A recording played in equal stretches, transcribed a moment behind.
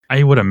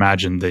I would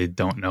imagine they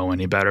don't know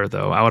any better,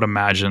 though. I would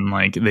imagine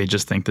like they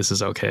just think this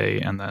is okay,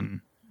 and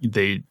then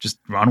they just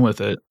run with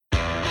it.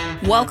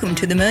 Welcome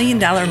to the $1 Million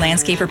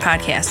Landscaper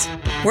Podcast.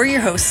 We're your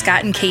hosts,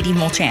 Scott and Katie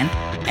Mulchan,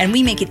 and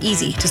we make it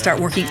easy to start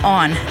working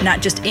on,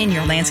 not just in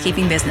your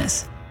landscaping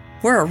business.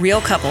 We're a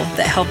real couple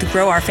that helped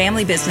grow our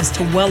family business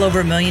to well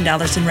over $1 million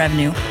in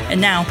revenue,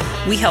 and now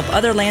we help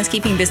other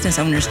landscaping business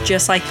owners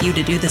just like you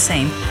to do the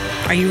same.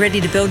 Are you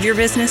ready to build your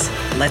business?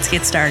 Let's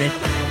get started.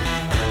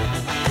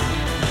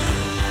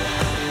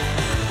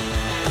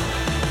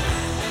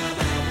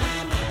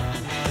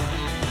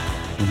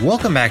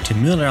 Welcome back to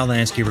 $1 Million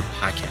Landscaper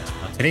Podcast.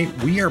 Now, today,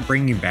 we are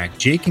bringing back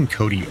Jake and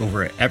Cody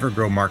over at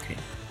Evergrow Marketing.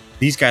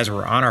 These guys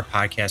were on our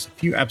podcast a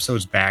few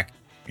episodes back,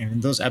 and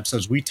in those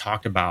episodes, we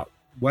talked about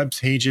web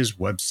pages,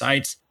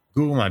 websites,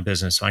 Google My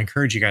Business. So I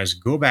encourage you guys to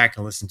go back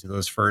and listen to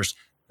those first.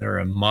 They're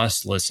a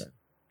must listen.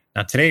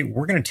 Now, today,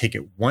 we're going to take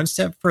it one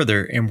step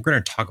further, and we're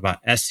going to talk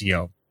about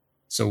SEO.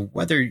 So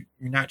whether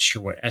you're not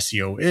sure what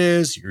SEO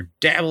is, you're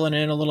dabbling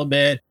in a little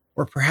bit,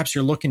 or perhaps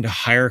you're looking to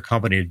hire a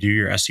company to do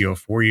your SEO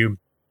for you,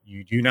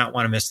 you do not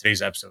want to miss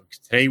today's episode.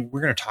 Today, we're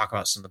going to talk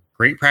about some of the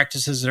great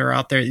practices that are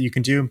out there that you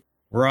can do.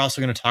 We're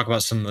also going to talk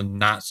about some of the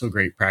not so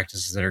great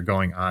practices that are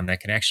going on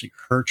that can actually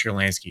hurt your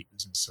landscape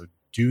business. So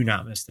do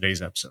not miss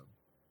today's episode.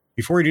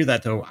 Before we do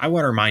that, though, I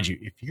want to remind you,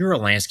 if you're a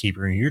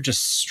landscaper and you're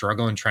just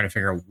struggling trying to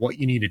figure out what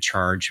you need to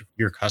charge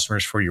your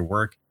customers for your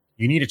work,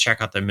 you need to check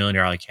out the $1 Million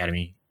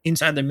Academy.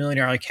 Inside the $1 Million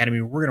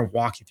Academy, we're going to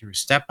walk you through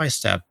step by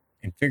step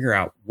and figure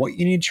out what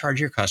you need to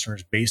charge your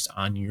customers based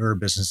on your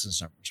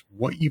business's numbers,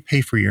 what you pay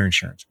for your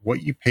insurance,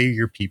 what you pay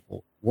your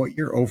people, what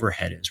your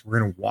overhead is. We're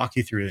going to walk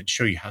you through it and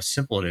show you how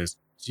simple it is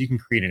so you can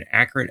create an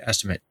accurate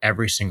estimate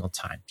every single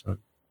time. So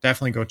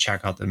definitely go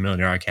check out the $1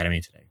 Million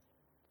Academy today.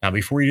 Now,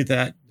 before we do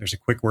that, there's a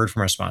quick word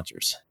from our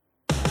sponsors.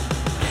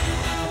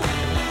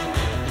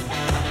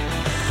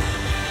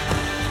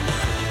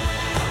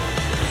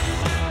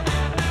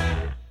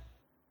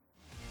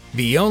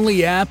 The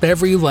only app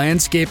every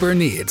landscaper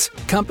needs,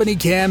 Company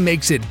Cam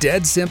makes it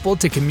dead simple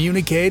to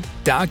communicate,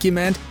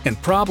 document, and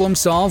problem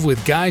solve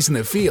with guys in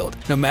the field,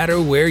 no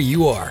matter where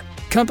you are.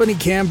 Company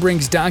Cam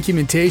brings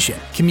documentation,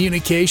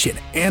 communication,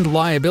 and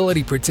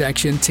liability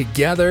protection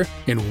together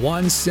in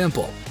one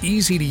simple,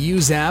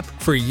 easy-to-use app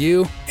for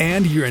you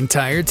and your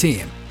entire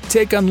team.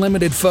 Take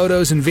unlimited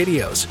photos and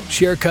videos,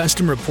 share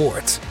custom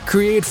reports,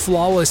 create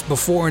flawless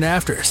before and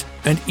afters,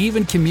 and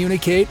even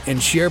communicate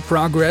and share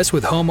progress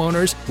with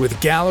homeowners with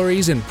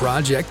galleries and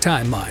project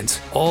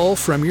timelines, all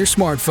from your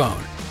smartphone.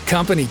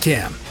 Company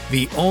Cam,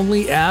 the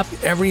only app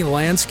every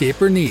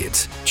landscaper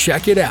needs.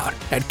 Check it out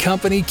at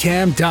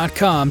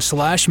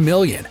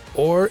companycam.com/million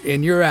or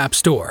in your app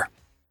store.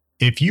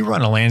 If you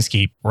run a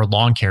landscape or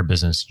lawn care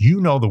business,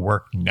 you know the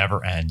work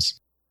never ends.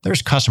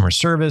 There's customer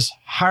service,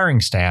 hiring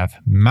staff,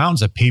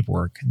 mountains of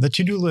paperwork. The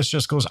to-do list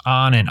just goes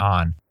on and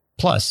on.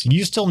 Plus,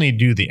 you still need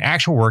to do the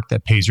actual work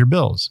that pays your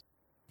bills.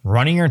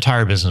 Running your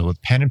entire business with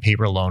pen and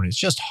paper alone is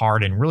just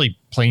hard and really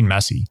plain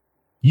messy.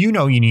 You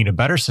know you need a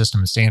better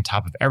system to stay on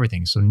top of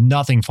everything so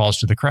nothing falls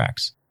through the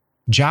cracks.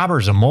 Jobber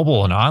is a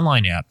mobile and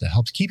online app that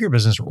helps keep your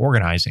business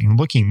organized and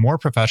looking more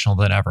professional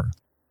than ever.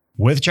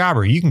 With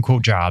Jobber, you can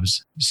quote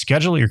jobs,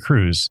 schedule your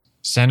crews,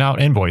 send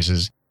out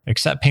invoices,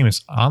 accept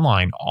payments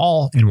online,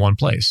 all in one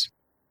place.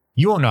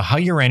 You won't know how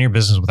you ran your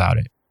business without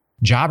it.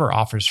 Jobber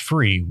offers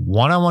free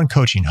one-on-one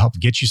coaching to help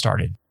get you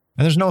started,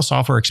 and there's no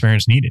software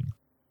experience needed.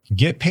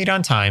 Get paid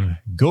on time,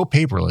 go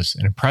paperless,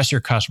 and impress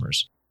your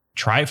customers.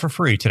 Try it for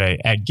free today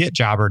at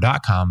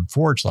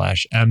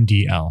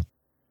getjobber.com/MDL.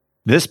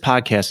 This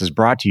podcast is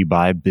brought to you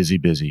by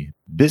BusyBusy.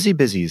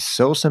 BusyBusy is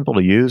so simple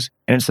to use,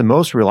 and it's the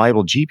most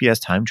reliable GPS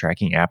time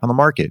tracking app on the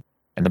market.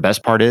 And the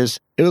best part is,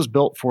 it was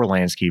built for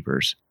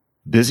landscapers.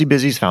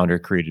 BusyBusy's founder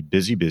created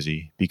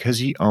BusyBusy because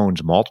he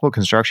owns multiple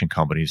construction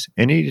companies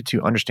and needed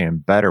to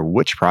understand better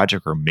which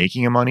projects were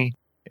making him money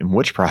and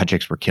which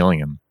projects were killing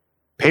him.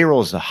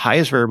 Payroll is the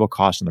highest variable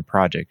cost in the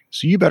project,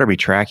 so you better be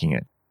tracking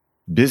it.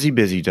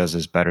 BusyBusy does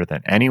this better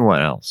than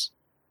anyone else.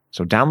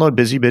 So download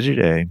BusyBusy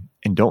today,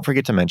 and don't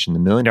forget to mention the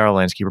 $1 Million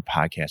Landscaper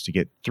Podcast to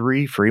get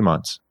 3 free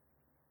months.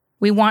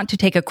 We want to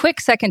take a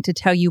quick second to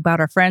tell you about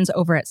our friends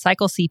over at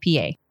Cycle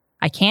CPA.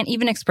 I can't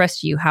even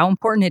express to you how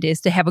important it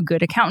is to have a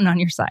good accountant on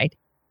your side.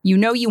 You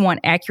know you want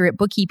accurate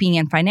bookkeeping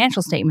and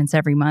financial statements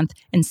every month.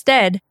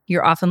 Instead,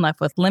 you're often left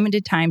with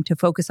limited time to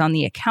focus on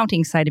the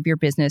accounting side of your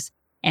business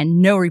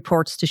and no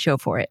reports to show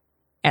for it.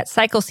 At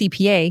Cycle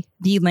CPA,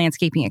 the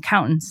landscaping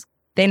accountants,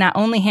 they not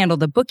only handle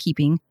the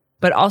bookkeeping,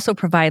 but also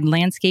provide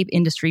landscape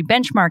industry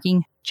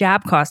benchmarking,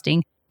 job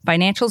costing,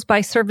 financials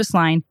by service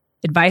line,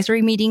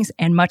 advisory meetings,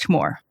 and much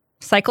more.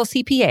 Cycle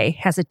CPA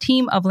has a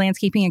team of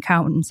landscaping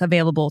accountants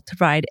available to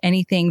provide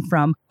anything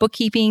from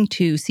bookkeeping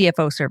to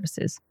CFO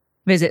services.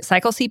 Visit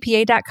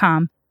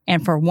cyclecpa.com,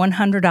 and for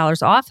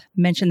 $100 off,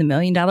 mention the $1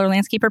 Million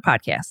Landscaper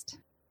Podcast.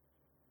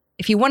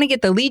 If you want to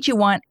get the leads you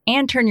want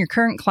and turn your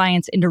current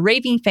clients into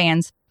raving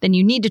fans, then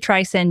you need to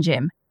try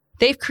SendJim.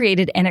 They've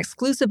created an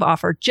exclusive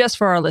offer just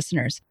for our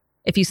listeners.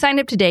 If you sign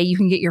up today, you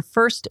can get your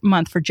first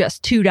month for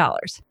just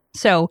 $2.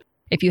 So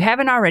If you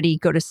haven't already,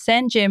 go to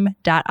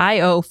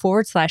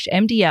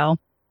sendjim.io/MDL,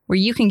 where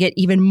you can get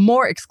even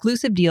more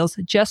exclusive deals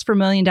just for $1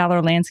 Million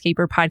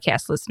Landscaper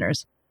podcast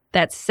listeners.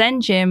 That's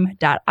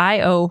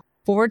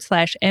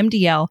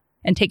sendjim.io/MDL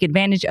and take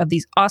advantage of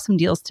these awesome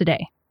deals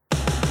today.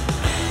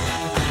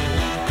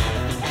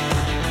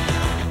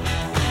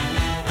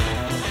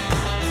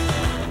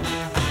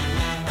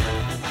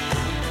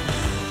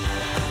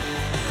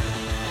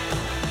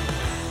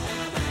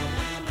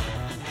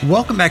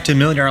 Welcome back to $1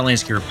 Million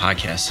Landscaper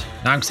Podcast.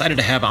 Now I'm excited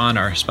to have on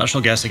our special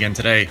guests again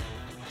today,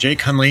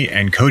 Jake Hundley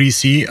and Cody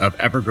C. of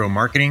Evergrow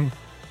Marketing.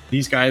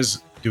 These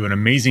guys do an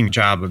amazing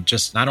job of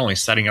just not only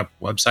setting up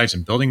websites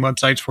and building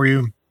websites for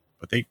you,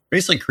 but they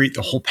basically create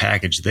the whole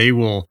package. They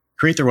will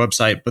create their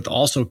website, but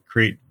also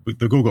create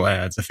the Google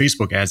ads, the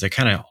Facebook ads, that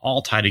kind of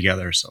all tie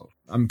together. So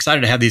I'm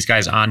excited to have these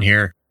guys on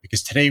here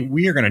because today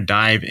we are going to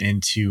dive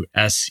into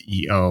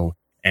SEO.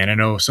 And I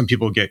know some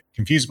people get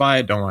confused by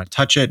it, don't want to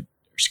touch it,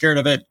 they're scared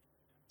of it.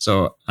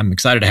 So I'm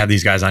excited to have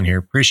these guys on here.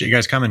 Appreciate you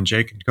guys coming,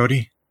 Jake and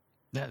Cody.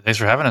 Yeah, thanks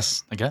for having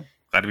us again.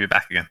 Glad to be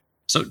back again.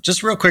 So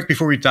just real quick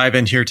before we dive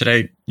in here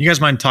today, you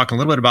guys mind talking a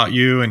little bit about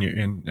you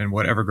and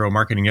what Evergrow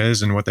Marketing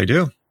is and what they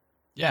do?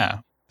 Yeah.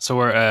 So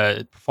we're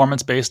a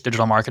performance-based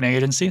digital marketing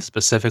agency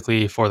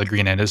specifically for the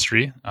green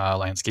industry,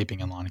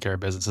 landscaping and lawn care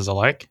businesses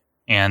alike.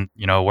 And,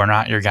 we're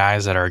not your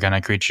guys that are going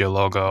to create you a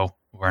logo.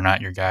 We're not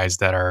your guys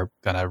that are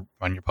going to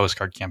run your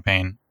postcard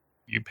campaign.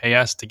 You pay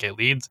us to get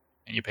leads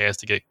and you pay us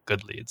to get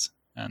good leads.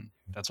 And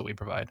that's what we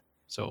provide.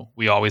 So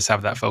we always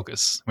have that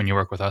focus when you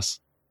work with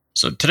us.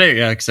 So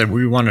today, like I said,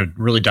 we want to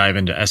really dive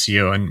into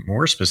SEO and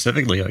more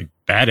specifically like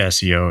bad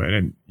SEO.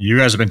 And you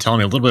guys have been telling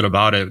me a little bit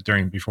about it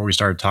before we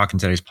started talking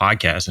today's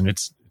podcast. And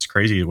it's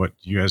crazy what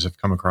you guys have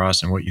come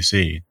across and what you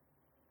see.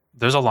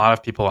 There's a lot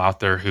of people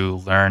out there who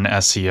learn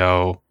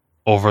SEO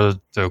over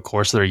the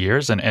course of their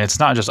years. And it's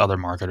not just other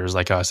marketers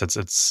like us.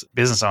 It's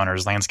business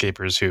owners,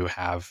 landscapers who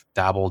have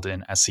dabbled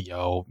in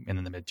SEO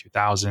in the mid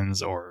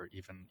 2000s or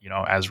even,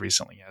 as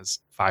recently as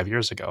 5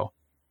 years ago,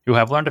 who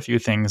have learned a few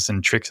things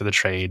and tricks of the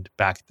trade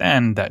back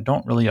then that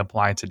don't really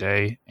apply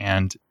today.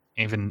 And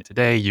even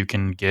today, you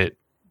can get,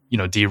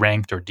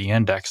 deranked or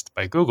de-indexed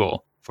by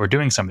Google for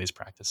doing some of these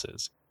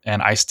practices.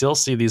 And I still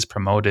see these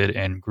promoted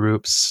in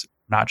groups,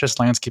 not just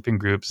landscaping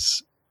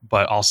groups,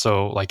 but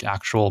also like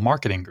actual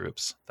marketing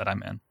groups that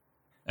I'm in.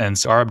 And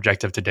so our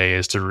objective today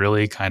is to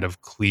really kind of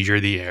clear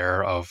the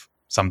air of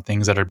some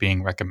things that are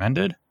being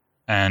recommended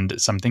and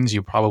some things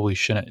you probably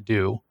shouldn't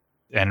do.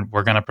 And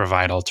we're going to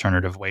provide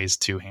alternative ways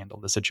to handle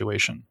the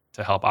situation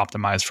to help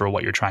optimize for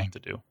what you're trying to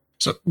do.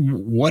 So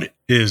what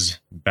is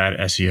bad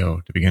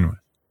SEO to begin with?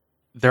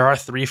 There are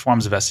 3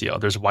 forms of SEO.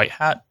 There's white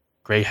hat,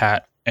 gray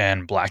hat,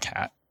 and black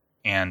hat.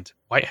 And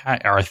white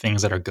hat are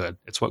things that are good.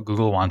 It's what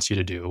Google wants you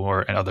to do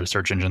or other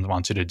search engines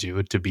wants you to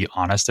do to be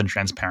honest and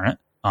transparent,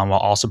 while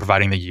also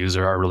providing the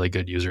user a really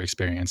good user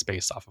experience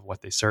based off of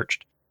what they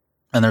searched.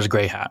 And there's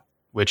gray hat,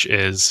 which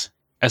is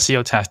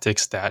SEO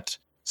tactics that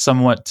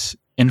somewhat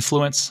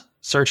influence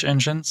search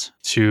engines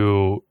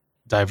to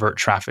divert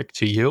traffic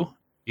to you,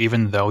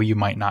 even though you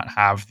might not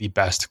have the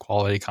best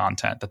quality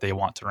content that they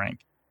want to rank.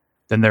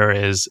 Then there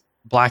is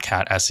black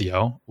hat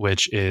SEO,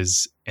 which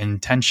is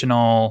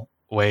intentional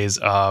ways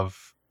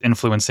of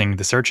influencing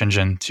the search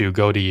engine to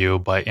go to you,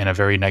 but in a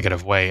very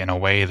negative way, in a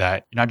way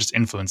that you're not just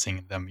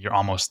influencing them, you're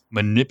almost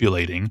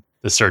manipulating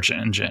the search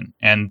engine.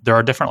 And there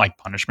are different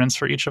punishments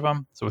for each of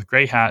them. So with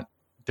gray hat,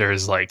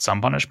 there's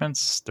some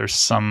punishments. There's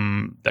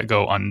some that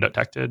go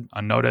undetected,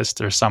 unnoticed.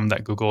 There's some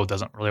that Google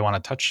doesn't really want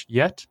to touch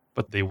yet,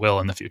 but they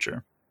will in the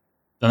future.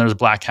 Then there's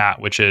black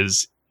hat, which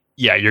is,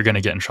 you're going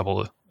to get in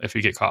trouble if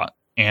you get caught.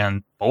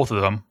 And both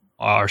of them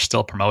are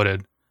still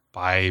promoted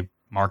by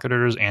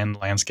marketers and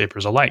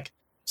landscapers alike.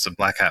 So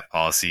black hat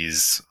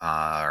policies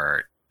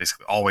are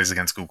basically always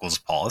against Google's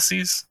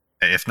policies,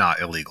 if not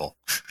illegal,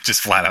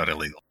 just flat out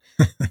illegal.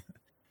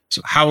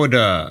 So how would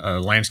a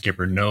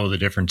landscaper know the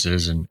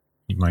differences? And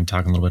you mind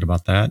talking a little bit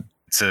about that?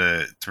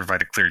 To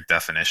provide a clear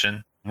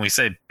definition, when we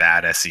say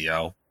bad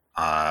SEO,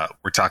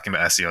 we're talking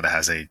about SEO that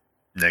has a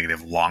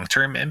negative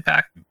long-term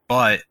impact,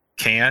 but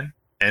can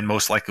and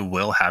most likely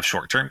will have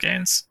short-term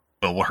gains,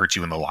 but will hurt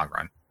you in the long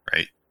run,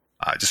 right?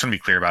 Just want to be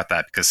clear about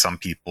that because some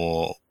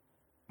people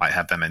might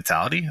have that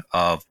mentality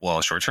of,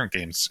 short-term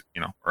gains,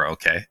 are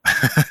okay.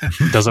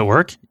 Does it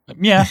work?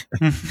 Yeah.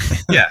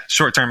 Yeah,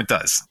 short-term it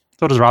does.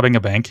 So does robbing a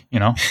bank,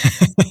 Yeah,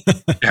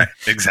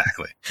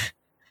 exactly.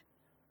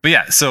 But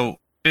yeah, so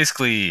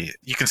basically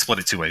you can split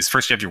it 2 ways.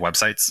 First, you have your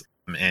websites.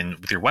 And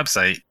with your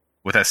website,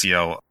 with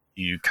SEO,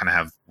 you kind of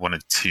have 1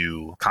 of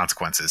 2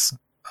 consequences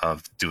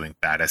of doing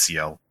bad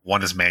SEO.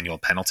 One is manual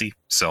penalty.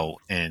 So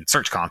in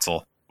Search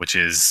Console, which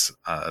is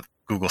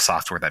Google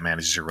software that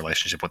manages your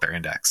relationship with their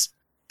index,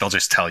 they'll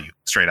just tell you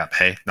straight up,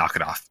 hey, knock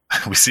it off.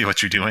 We see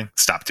what you're doing.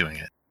 Stop doing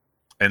it.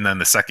 And then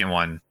the second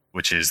one,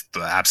 which is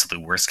the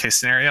absolute worst case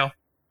scenario,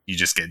 you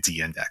just get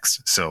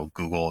de-indexed. So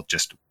Google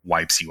just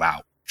wipes you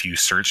out. If you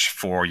search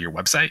for your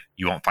website,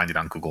 you won't find it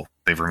on Google.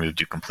 They've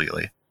removed you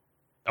completely.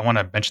 I want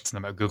to mention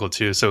something about Google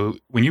too. So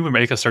when you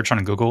make a search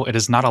on Google, it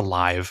is not a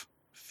live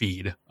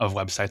feed of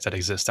websites that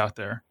exist out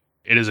there.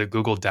 It is a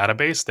Google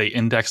database. They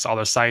index all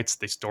their sites,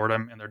 they store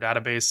them in their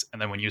database, and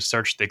then when you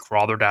search, they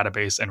crawl their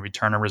database and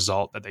return a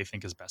result that they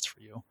think is best for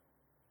you.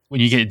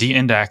 When you get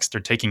de-indexed, they're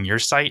taking your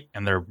site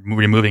and they're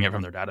removing it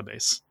from their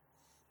database.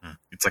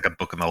 It's like a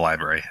book in the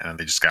library, and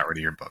they just got rid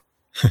of your book.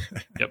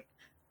 Yep.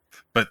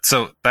 But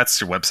so that's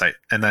your website.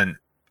 And then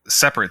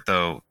separate,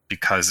 though,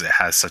 because it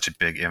has such a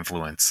big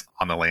influence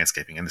on the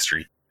landscaping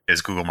industry,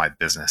 is Google My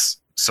Business.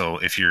 So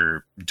if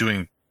you're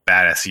doing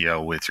bad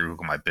SEO with your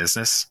Google My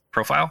Business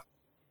profile,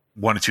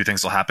 one of two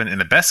things will happen. In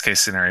the best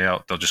case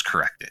scenario, they'll just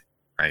correct it,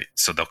 right?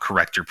 So they'll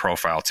correct your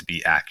profile to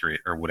be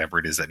accurate or whatever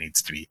it is that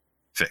needs to be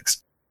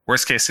fixed.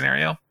 Worst case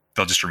scenario,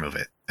 they'll just remove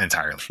it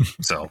entirely.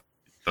 So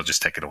they'll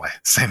just take it away.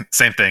 Same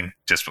thing,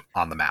 just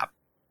on the map.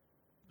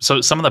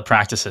 So some of the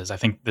practices, I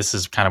think this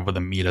is kind of where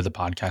the meat of the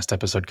podcast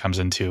episode comes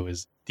into,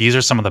 is these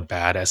are some of the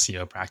bad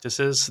SEO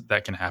practices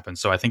that can happen.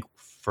 So I think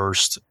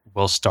first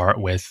we'll start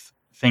with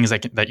things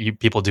that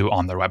people do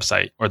on their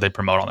website or they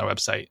promote on their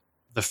website.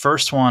 The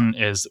first one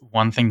is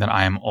one thing that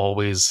I am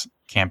always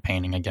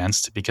campaigning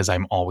against because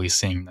I'm always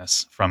seeing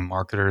this from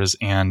marketers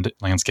and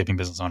landscaping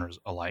business owners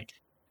alike.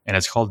 And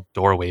it's called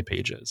doorway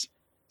pages.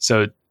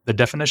 So the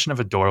definition of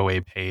a doorway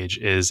page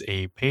is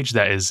a page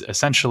that is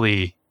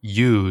essentially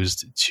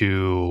used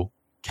to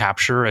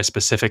capture a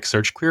specific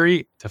search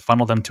query to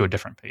funnel them to a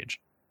different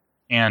page.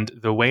 And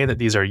the way that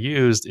these are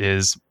used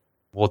is,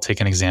 we'll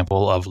take an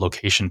example of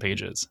location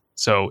pages.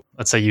 So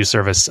let's say you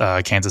service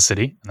Kansas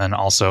City and then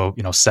also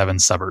 7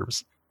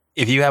 suburbs.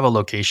 If you have a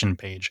location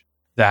page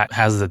that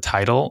has the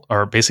title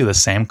or basically the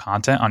same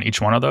content on each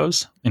one of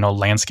those,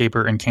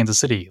 landscaper in Kansas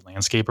City,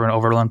 landscaper in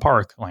Overland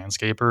Park,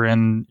 landscaper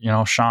in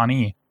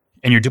Shawnee,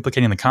 and you're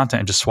duplicating the content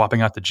and just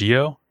swapping out the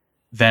geo,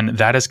 then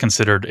that is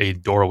considered a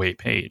doorway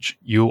page.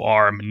 You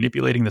are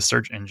manipulating the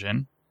search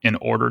engine in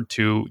order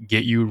to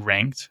get you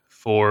ranked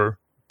for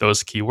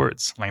those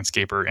keywords,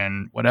 landscaper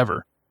and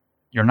whatever.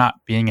 You're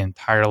not being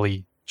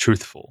entirely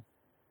truthful.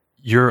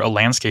 You're a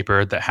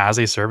landscaper that has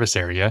a service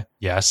area,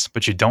 yes,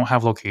 but you don't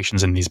have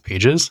locations in these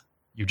pages.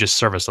 You just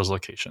service those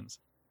locations.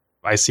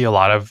 I see a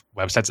lot of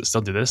websites that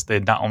still do this. They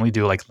not only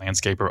do like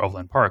landscaper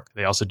Overland Park,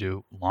 they also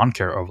do lawn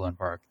care Overland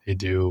Park. They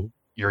do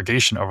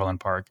irrigation Overland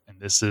Park, and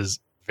this is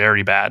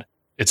very bad.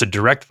 It's a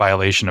direct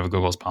violation of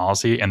Google's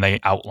policy, and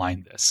they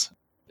outline this.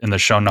 In the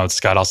show notes,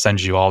 Scott, I'll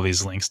send you all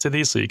these links to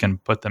these so you can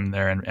put them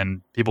there.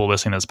 And people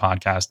listening to this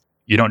podcast,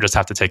 you don't just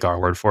have to take our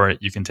word for it.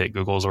 You can take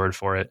Google's word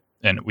for it.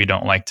 And we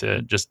don't like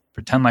to just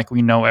pretend like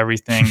we know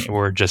everything.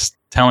 We're just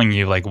telling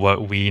you like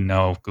what we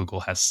know Google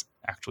has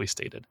actually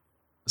stated.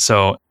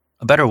 So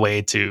a better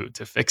way to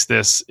fix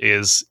this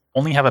is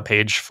only have a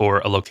page for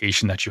a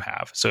location that you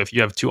have. So if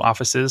you have 2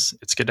 offices,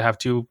 it's good to have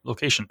 2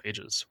 location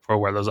pages for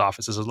where those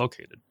offices are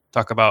located.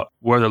 Talk about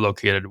where they're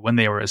located, when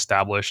they were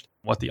established,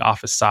 what the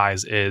office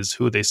size is,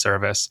 who they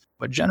service.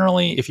 But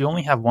generally, if you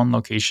only have one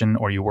location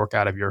or you work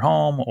out of your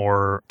home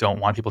or don't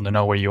want people to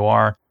know where you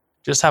are,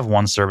 just have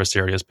one service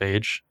areas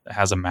page that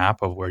has a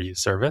map of where you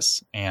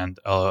service and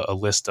a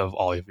list of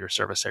all of your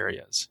service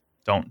areas.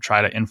 Don't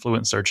try to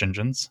influence search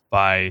engines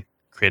by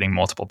creating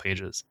multiple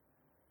pages.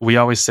 We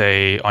always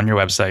say on your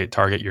website,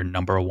 target your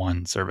number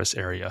 1 service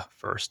area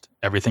first.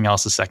 Everything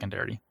else is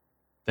secondary.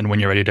 Then when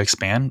you're ready to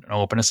expand and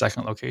open a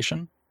second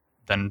location,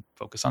 then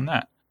focus on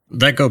that.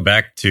 That go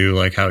back to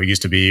like how it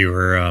used to be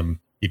where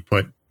you'd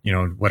put,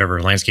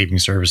 whatever landscaping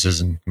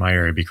services in my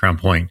area would be Crown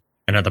Point.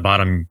 And at the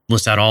bottom,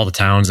 list out all the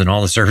towns and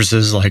all the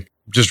services, like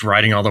just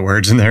writing all the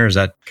words in there. Is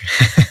that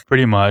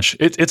pretty much?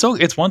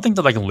 It's one thing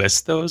to like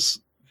list those.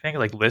 I think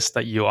like list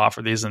that you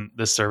offer these and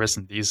this service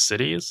in these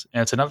cities,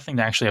 and it's another thing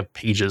to actually have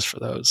pages for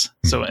those.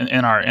 So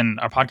in our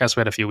podcast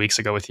we had a few weeks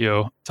ago with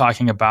you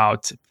talking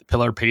about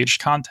pillar page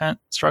content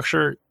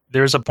structure,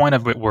 there's a point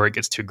of it where it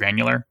gets too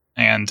granular,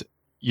 and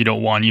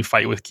one, you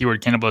fight with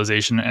keyword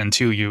cannibalization, and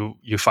 2,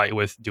 you fight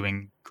with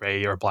doing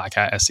gray or black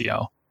hat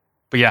SEO.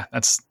 But yeah,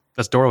 that's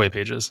doorway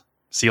pages.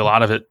 See a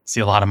lot of it. See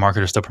a lot of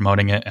marketers still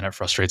promoting it, and it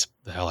frustrates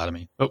the hell out of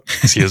me. Oh,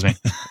 excuse me.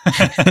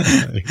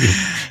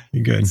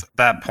 You're good. So at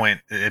that point,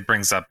 it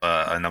brings up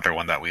another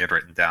one that we had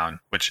written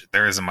down, which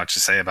there isn't much to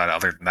say about it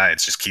other than that.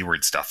 It's just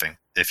keyword stuffing.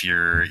 If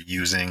you're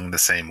using the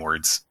same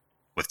words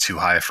with too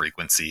high a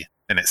frequency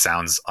and it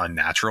sounds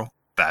unnatural,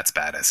 that's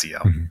bad SEO.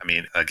 Mm-hmm. I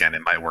mean, again,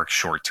 it might work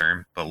short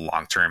term, but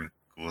long term,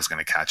 Google's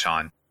going to catch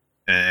on.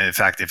 And in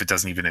fact, if it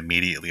doesn't even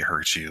immediately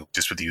hurt you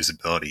just with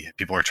usability,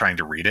 people are trying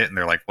to read it and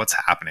they're like, what's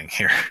happening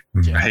here?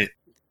 Yeah. Right?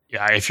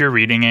 Yeah. If you're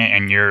reading it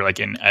and you're like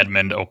in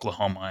Edmond,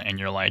 Oklahoma, and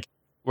you're like,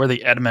 we're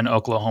the Edmond,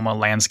 Oklahoma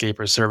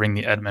landscaper serving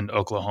the Edmond,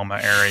 Oklahoma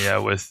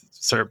area with,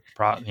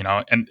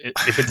 and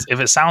if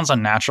it sounds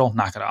unnatural,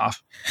 knock it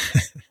off.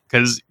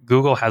 Because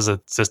Google has a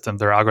system,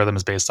 their algorithm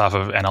is based off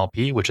of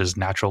NLP, which is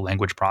natural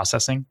language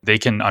processing. They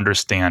can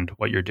understand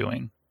what you're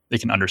doing. They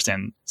can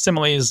understand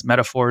similes,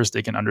 metaphors.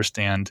 They can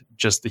understand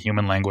just the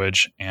human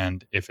language.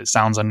 And if it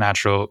sounds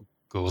unnatural,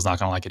 Google's not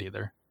going to like it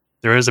either.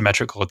 There is a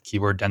metric called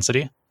keyword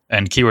density.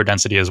 And keyword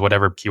density is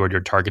whatever keyword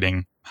you're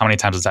targeting, how many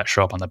times does that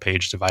show up on the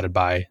page divided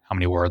by how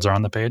many words are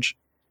on the page.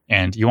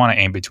 And you want to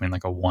aim between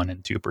like a 1%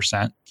 and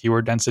 2%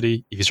 keyword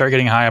density. If you start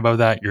getting high above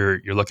that, you're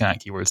looking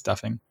at keyword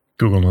stuffing.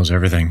 Google knows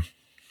everything.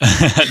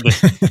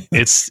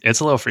 It's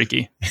a little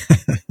freaky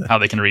how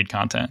they can read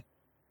content.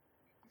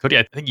 Cody,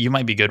 I think you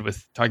might be good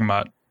with talking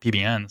about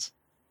PBNs.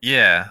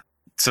 Yeah.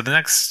 So the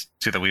next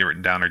two that we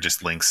written down are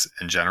just links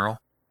in general.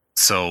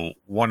 So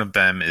one of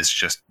them is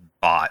just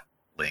bought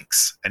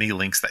links. Any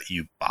links that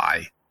you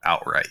buy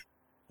outright.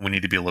 We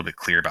need to be a little bit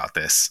clear about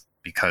this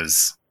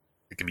because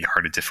it can be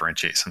hard to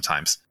differentiate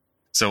sometimes.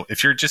 So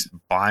if you're just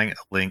buying a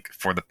link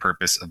for the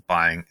purpose of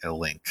buying a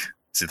link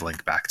to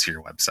link back to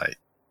your website,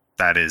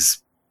 that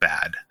is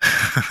bad,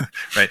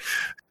 right?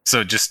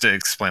 So just to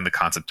explain the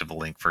concept of a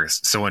link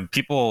first. So when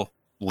people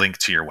link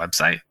to your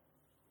website,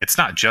 it's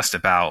not just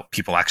about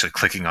people actually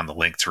clicking on the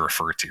link to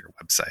refer to your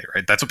website,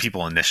 right? That's what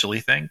people initially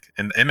think.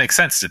 And it makes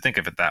sense to think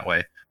of it that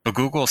way. But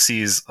Google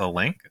sees a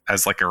link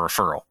as like a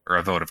referral or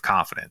a vote of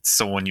confidence.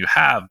 So when you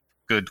have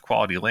good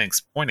quality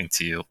links pointing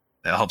to you,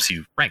 it helps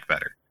you rank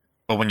better.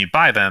 But when you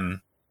buy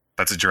them,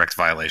 that's a direct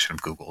violation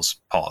of Google's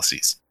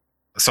policies.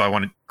 So I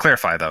want to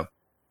clarify though,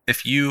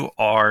 if you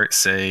are,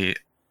 say,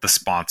 the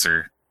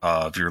sponsor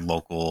of your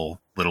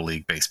local Little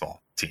League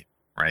baseball team,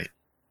 right?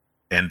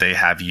 And they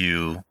have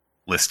you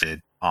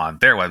listed on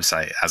their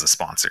website as a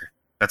sponsor,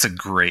 that's a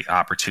great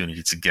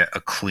opportunity to get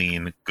a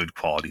clean, good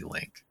quality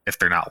link. If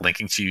they're not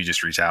linking to you,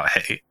 just reach out.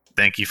 Hey,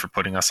 thank you for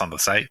putting us on the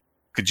site.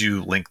 Could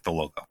you link the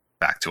logo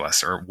back to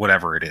us or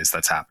whatever it is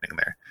that's happening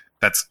there?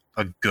 That's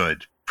a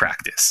good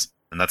practice.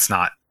 And that's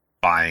not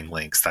buying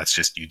links. That's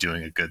just you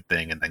doing a good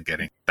thing and then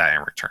getting that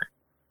in return.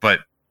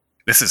 But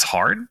this is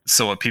hard.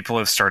 So what people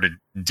have started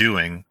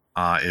doing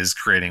is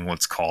creating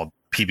what's called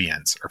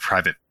PBNs or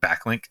private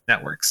backlink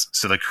networks.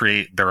 So they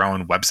create their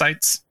own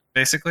websites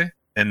basically,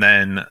 and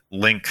then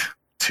link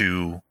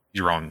to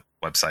your own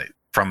website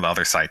from the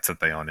other sites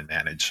that they own and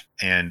manage.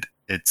 And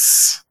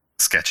it's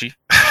sketchy.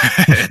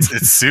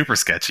 It's super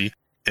sketchy.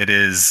 It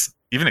is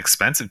even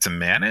expensive to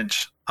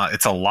manage.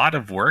 It's a lot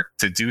of work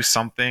to do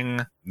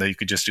something that you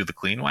could just do the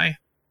clean way.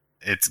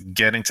 It's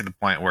getting to the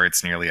point where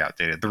it's nearly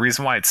outdated. The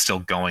reason why it's still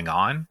going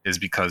on is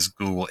because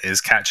Google is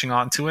catching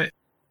on to it,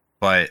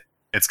 but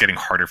it's getting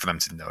harder for them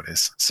to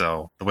notice.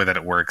 So the way that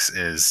it works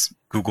is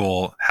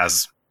Google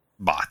has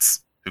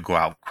bots who go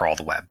out, crawl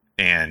the web,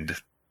 and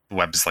the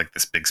web is like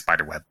this big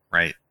spider web,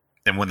 right?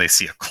 And when they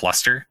see a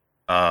cluster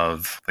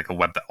of like a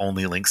web that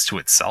only links to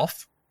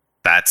itself,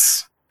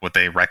 that's what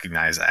they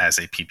recognize as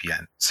a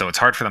PBN. So it's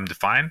hard for them to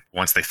find.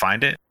 Once they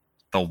find it,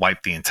 they'll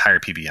wipe the entire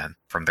PBN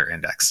from their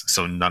index.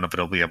 So none of it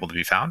will be able to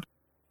be found.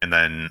 And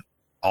then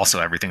also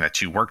everything that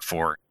you worked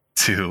for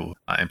to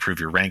improve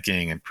your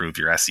ranking, improve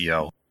your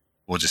SEO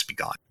will just be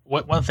gone.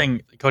 One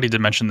thing, Cody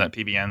did mention that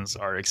PBNs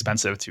are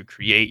expensive to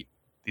create.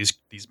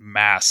 These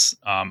mass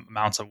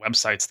amounts of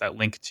websites that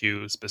link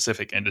to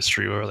specific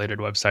industry or related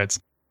websites.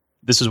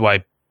 This is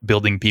why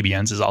building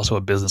PBNs is also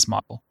a business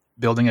model.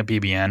 Building a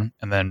PBN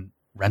and then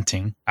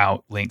renting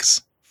out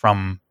links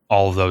from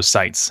all of those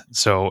sites.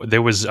 So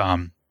there's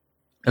a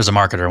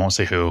marketer, I won't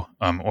say who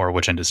or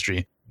which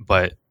industry,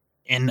 but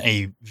in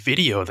a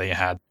video they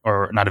had,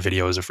 or not a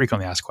video, it was a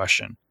frequently asked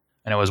question.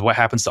 And it was, what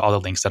happens to all the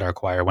links that are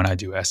acquired when I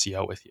do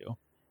SEO with you?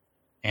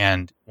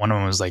 And one of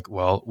them was like,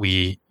 well,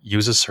 we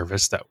use a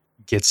service that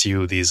gets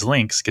you these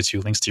links, gets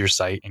you links to your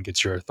site and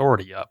gets your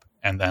authority up.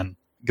 And then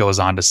goes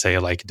on to say,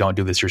 like, don't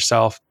do this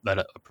yourself,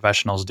 let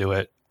professionals do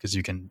it, because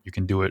you can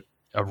do it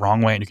a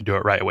wrong way and you can do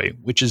it right way,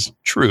 which is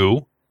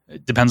true.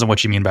 It depends on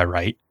what you mean by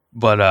right.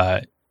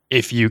 But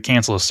if you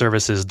cancel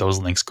services, those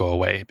links go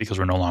away because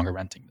we're no longer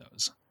renting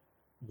those.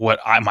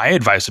 My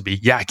advice would be,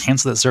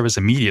 cancel that service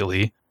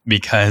immediately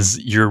because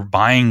you're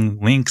buying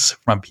links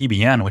from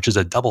PBN, which is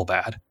a double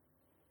bad.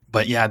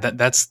 But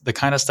that's the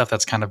kind of stuff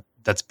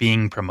that's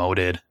being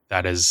promoted.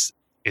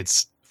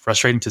 It's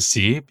frustrating to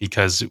see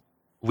because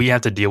we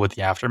have to deal with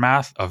the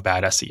aftermath of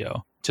bad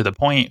SEO to the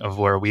point of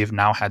where we've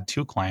now had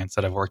 2 clients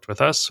that have worked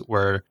with us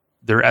where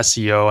their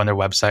SEO on their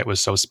website was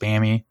so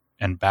spammy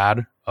and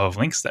bad of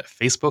links that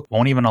Facebook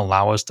won't even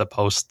allow us to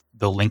post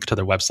the link to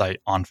their website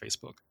on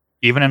Facebook.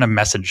 Even in a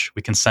message,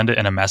 we can send it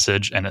in a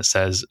message and it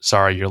says,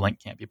 sorry, your link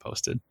can't be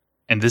posted.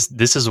 And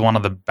this is one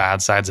of the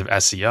bad sides of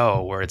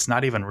SEO where it's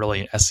not even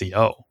really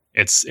SEO.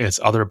 It's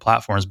other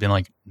platforms being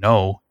like,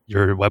 no,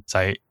 your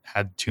website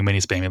had too many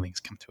spammy links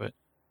come to it.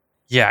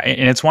 Yeah,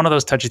 and it's one of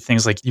those touchy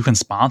things, like you can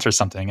sponsor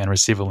something and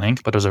receive a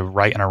link, but there's a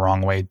right and a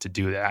wrong way to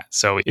do that.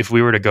 So if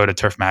we were to go to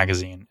Turf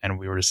Magazine and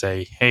we were to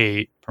say,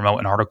 hey, promote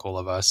an article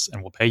of us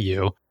and we'll pay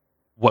you,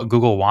 what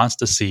Google wants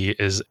to see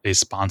is a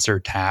sponsor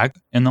tag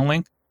in the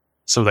link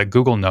so that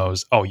Google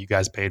knows, oh, you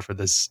guys paid for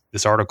this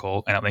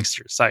article and it links to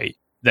your site.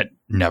 That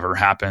never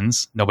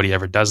happens. Nobody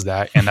ever does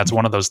that. And that's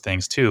one of those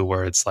things too,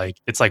 where it's like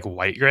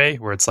white gray,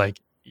 where it's like,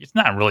 it's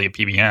not really a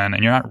PBN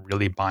and you're not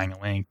really buying a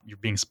link, you're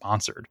being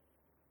sponsored.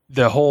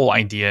 The whole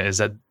idea is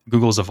that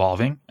Google's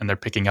evolving and they're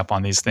picking up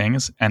on these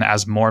things. And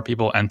as more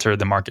people enter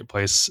the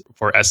marketplace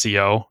for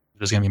SEO,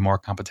 there's going to be more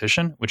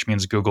competition, which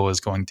means Google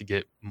is going to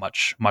get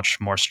much, much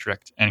more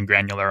strict and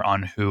granular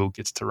on who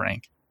gets to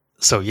rank.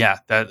 So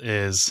that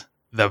is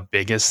the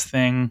biggest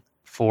thing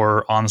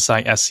for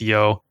on-site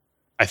SEO,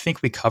 I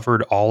think we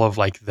covered all of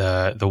like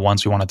the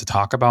ones we wanted to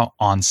talk about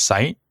on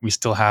site. We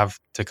still have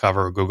to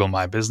cover Google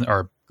My Business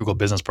or Google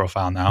Business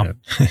Profile now.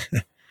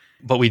 Yep.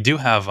 But we do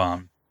have,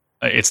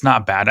 it's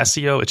not bad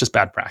SEO, it's just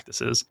bad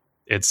practices.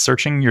 It's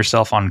searching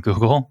yourself on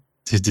Google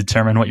to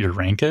determine what your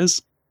rank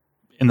is.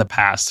 In the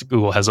past,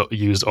 Google has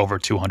used over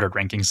 200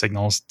 ranking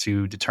signals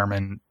to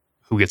determine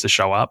who gets to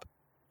show up.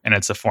 And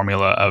it's a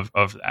formula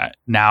of that.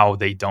 Now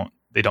they don't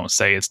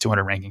say it's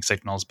 200 ranking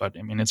signals, but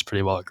I mean, it's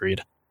pretty well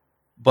agreed.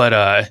 But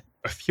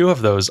a few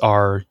of those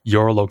are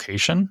your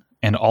location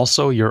and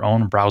also your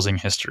own browsing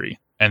history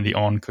and the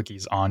own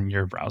cookies on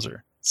your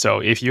browser. So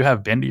if you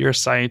have been to your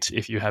site,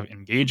 if you have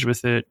engaged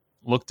with it,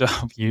 looked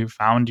up, you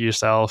found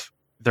yourself,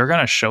 they're going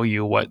to show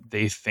you what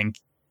they think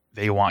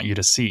they want you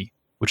to see,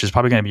 which is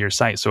probably going to be your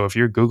site. So if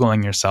you're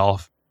Googling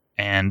yourself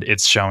and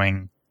it's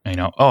showing,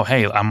 oh,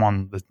 hey, I'm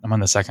on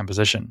the second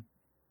position,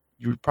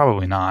 you're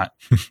probably not.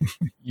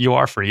 You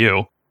are for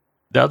you.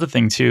 The other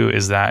thing too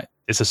is that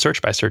it's a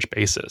search by search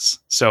basis.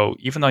 So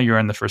even though you're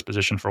in the first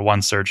position for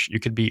one search, you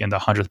could be in the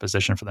 100th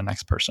position for the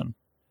next person.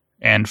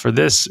 And for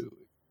this,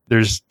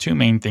 there's two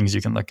main things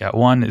you can look at.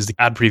 One is the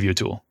ad preview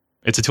tool.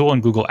 It's a tool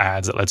in Google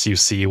Ads that lets you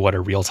see what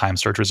a real-time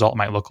search result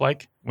might look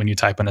like when you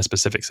type in a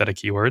specific set of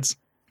keywords.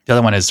 The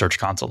other one is Search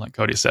Console, like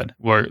Cody said,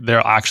 where they'll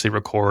actually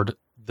record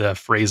the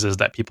phrases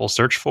that people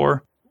search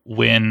for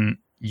when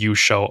you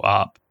show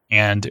up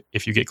and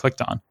if you get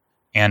clicked on.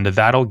 And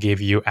that'll give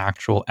you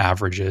actual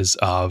averages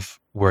of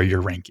where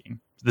you're ranking.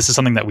 This is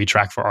something that we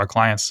track for our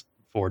clients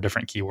for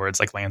different keywords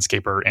like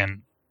landscaper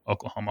in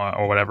Oklahoma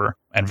or whatever,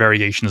 and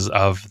variations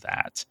of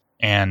that.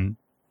 And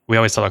we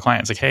always tell our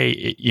clients, like, hey,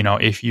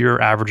 if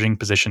you're averaging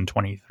position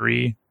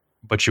 23,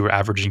 but you were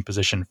averaging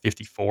position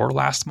 54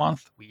 last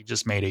month, we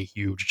just made a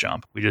huge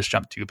jump. We just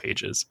jumped 2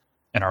 pages.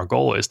 And our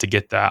goal is to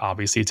get that,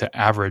 obviously, to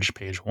average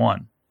page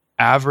 1.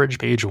 Average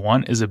page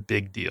 1 is a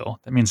big deal.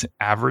 That means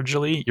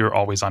averagely, you're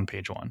always on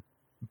page 1.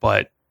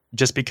 But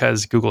just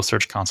because Google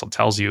Search Console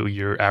tells you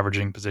you're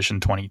averaging position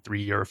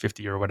 23 or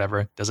 50 or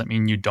whatever, doesn't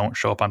mean you don't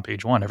show up on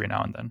page 1 every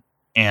now and then.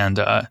 And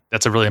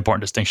that's a really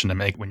important distinction to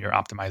make when you're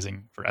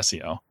optimizing for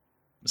SEO.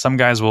 Some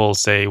guys will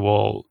say,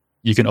 well,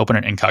 you can open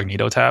an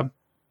incognito tab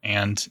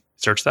and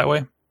search that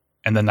way.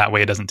 And then that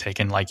way it doesn't take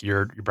in like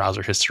your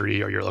browser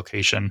history or your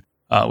location,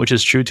 which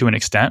is true to an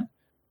extent.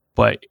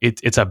 But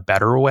it's a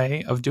better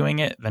way of doing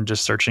it than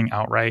just searching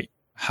outright.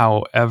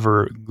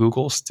 However,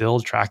 Google still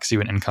tracks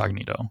you in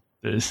incognito.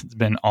 There's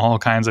been all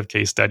kinds of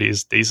case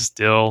studies. They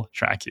still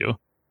track you.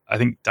 I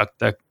think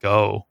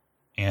DuckDuckGo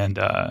and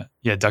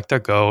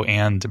DuckDuckGo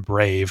and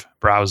Brave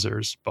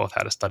browsers both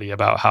had a study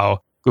about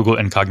how Google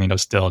Incognito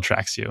still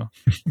tracks you.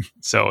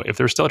 So if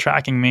they're still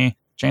tracking me,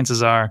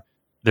 chances are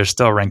there's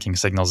still ranking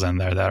signals in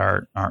there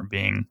that aren't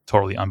being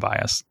totally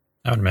unbiased.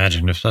 I would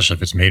imagine, especially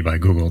if it's made by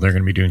Google, they're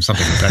going to be doing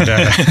something with that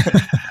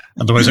data.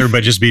 Otherwise,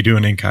 everybody just be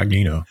doing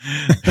incognito.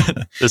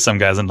 There's some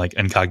guys in like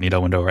incognito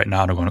window right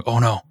now and they're going, oh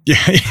no. Yeah.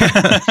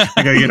 I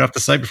got to get off the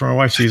site before my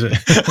wife sees it.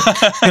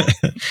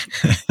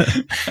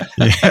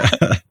 Yeah.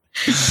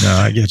 No,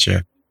 I get you.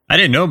 I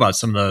didn't know about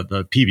some of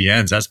the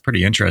PBNs. That's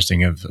pretty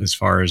interesting as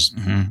far as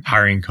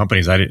hiring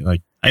companies. I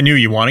knew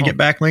you want to get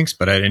backlinks,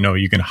 but I didn't know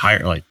you can hire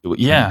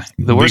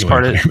the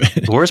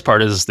worst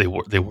part is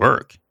they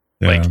work.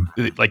 Yeah.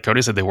 Like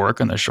Cody said, they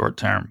work in the short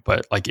term,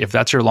 but like if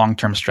that's your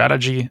long-term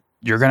strategy,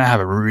 you're going to have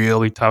a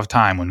really tough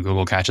time when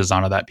Google catches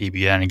onto that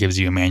PBN and gives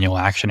you a manual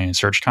action in your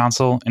Search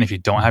Console. And if you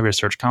don't have your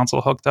Search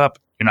Console hooked up,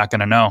 you're not going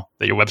to know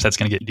that your website's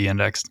going to get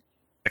de-indexed.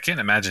 I can't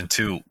imagine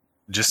too,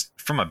 just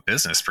from a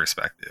business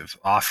perspective,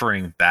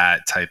 offering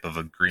that type of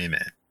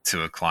agreement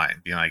to a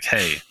client, being like,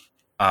 hey,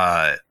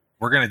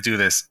 we're going to do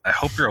this. I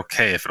hope you're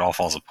okay if it all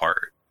falls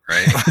apart.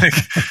 Right?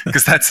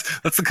 Because that's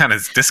the kind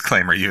of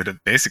disclaimer you would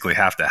basically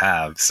have to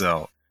have.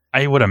 So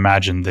I would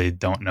imagine they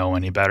don't know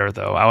any better,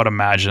 though. I would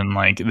imagine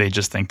like they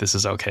just think this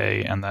is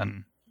okay, and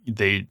then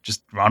they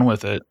just run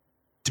with it.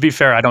 To be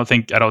fair, I don't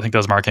think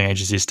those marketing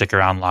agencies stick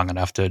around long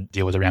enough to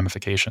deal with the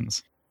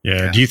ramifications.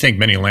 Yeah. Do you think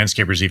many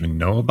landscapers even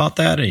know about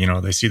that?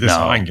 They see this.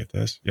 No. Oh, I can get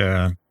this.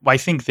 Yeah. I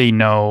think they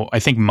know. I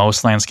think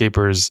most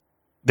landscapers,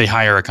 they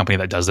hire a company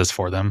that does this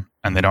for them,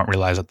 and they don't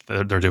realize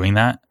that they're doing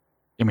that.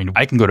 I mean,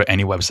 I can go to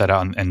any website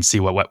out and see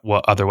what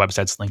other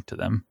websites link to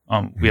them.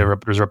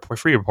 There's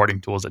free reporting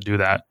tools that do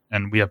that,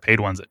 and we have paid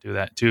ones that do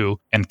that too,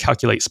 and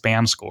calculate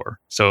spam score.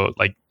 So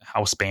like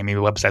how spammy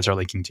websites are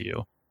linking to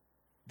you.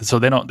 So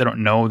they don't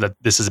know that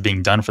this is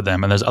being done for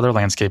them. And there's other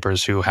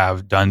landscapers who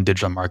have done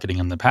digital marketing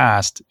in the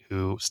past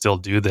who still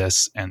do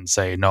this and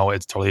say, no,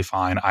 it's totally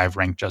fine. I've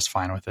ranked just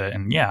fine with it.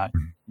 And yeah,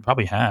 you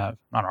probably have.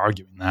 I'm not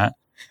arguing that.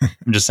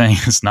 I'm just saying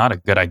it's not a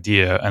good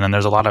idea. And then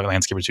there's a lot of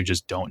landscapers who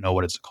just don't know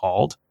what it's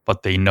called,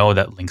 but they know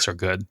that links are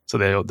good. So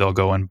they'll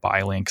go and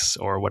buy links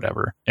or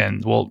whatever.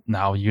 And well,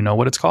 now you know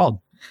what it's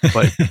called.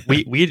 But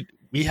we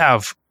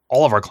have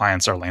all of our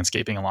clients are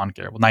landscaping and lawn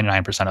care. Well,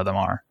 99% of them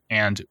are.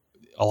 And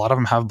a lot of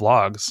them have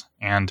blogs.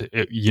 And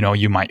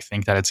you might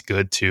think that it's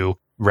good to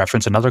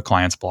reference another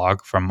client's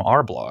blog from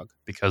our blog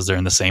because they're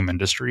in the same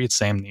industry,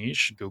 same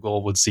niche.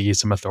 Google would see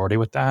some authority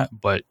with that.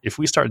 But if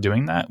we start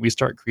doing that, we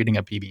start creating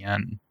a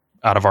PBN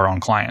out of our own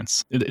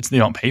clients. They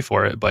don't pay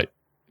for it, but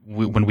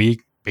when we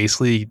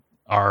basically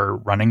are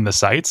running the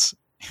sites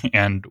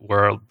and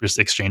we're just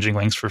exchanging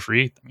links for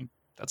free, I mean,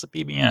 that's a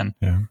PBN.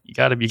 Yeah. You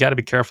gotta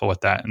be careful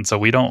with that. And so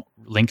we don't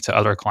link to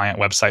other client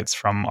websites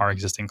from our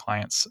existing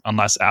clients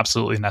unless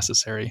absolutely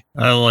necessary.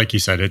 Like you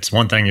said, it's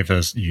one thing if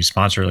you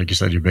sponsor, like you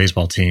said, your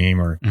baseball team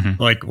or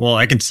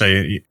I can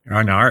say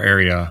in our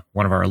area,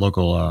 one of our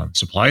local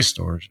supply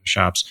stores,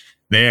 shops,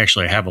 they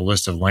actually have a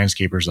list of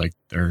landscapers, like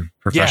they're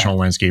professional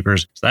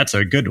landscapers. So that's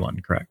a good one,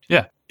 correct?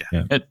 Yeah.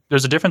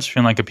 There's a difference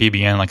between like a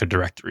PBN and like a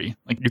directory.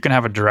 Like you can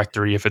have a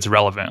directory if it's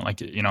relevant. Like,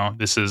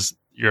 this is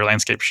your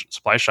landscape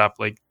supply shop.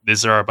 Like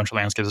these are a bunch of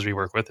landscapers we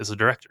work with. Is a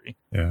directory.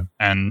 Yeah.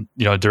 And,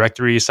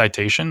 directory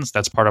citations,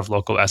 that's part of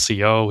local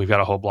SEO. We've got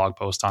a whole blog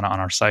post on it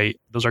on our site.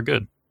 Those are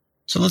good.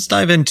 So let's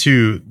dive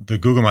into the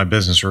Google My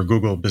Business or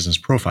Google Business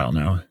Profile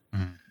now.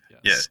 Yes.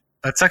 Yeah.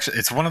 That's actually,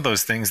 it's one of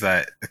those things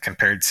that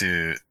compared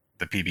to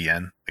the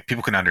PBN, like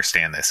people can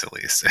understand this at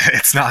least.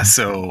 It's not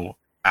so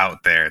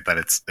out there that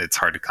it's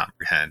hard to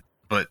comprehend.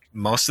 But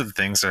most of the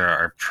things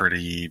are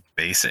pretty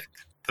basic.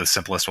 The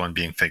simplest one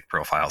being fake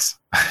profiles.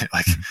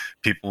 Like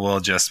people will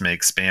just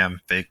make spam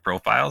fake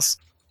profiles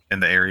in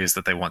the areas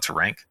that they want to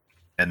rank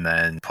and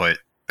then put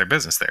their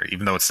business there,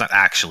 even though it's not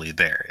actually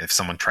there. If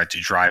someone tried to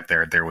drive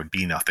there, there would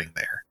be nothing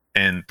there.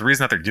 And the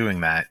reason that they're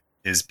doing that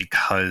is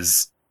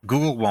because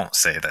Google won't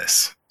say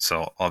this.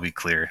 So I'll be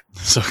clear.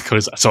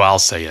 So I'll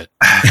say it.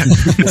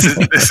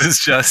 This is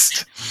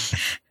just,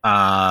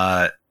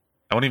 I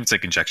won't even say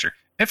conjecture.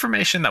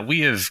 Information that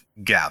we have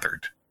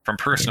gathered from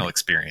personal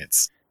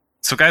experience.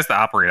 So guys that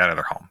operate out of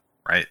their home,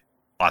 right?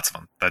 Lots of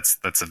them.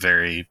 That's a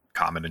very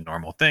common and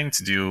normal thing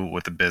to do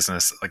with a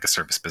business, like a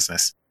service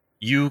business.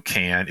 You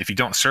can, if you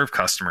don't serve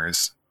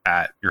customers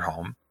at your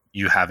home,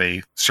 you have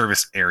a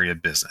service area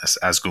business,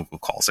 as Google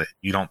calls it.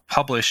 You don't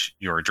publish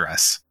your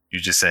address. You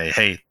just say,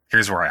 hey,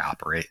 here's where I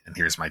operate and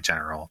here's my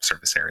general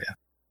service area.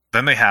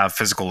 Then they have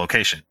physical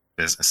location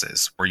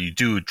businesses where you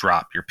do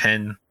drop your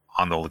PIN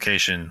on the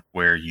location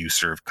where you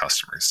serve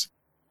customers.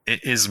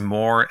 It is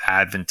more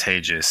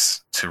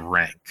advantageous to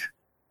rank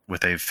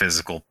with a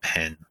physical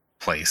PIN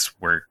place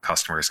where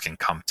customers can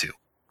come to.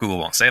 Google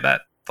won't say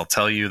that. They'll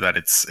tell you that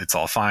it's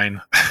all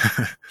fine.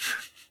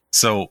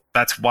 So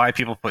that's why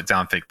people put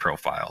down fake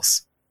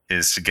profiles,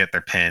 is to get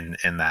their PIN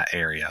in that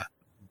area.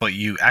 But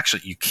you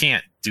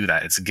can't do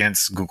that. It's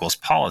against Google's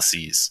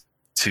policies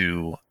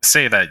to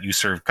say that you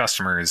serve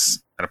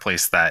customers at a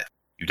place that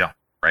you don't,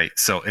 right?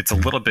 So it's a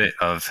little bit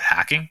of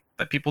hacking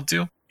that people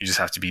do. You just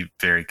have to be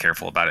very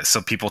careful about it.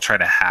 So people try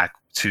to hack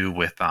too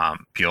with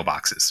PO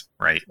boxes,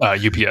 right?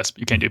 UPS.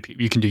 You can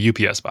do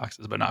UPS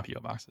boxes, but not PO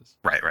boxes.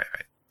 Right.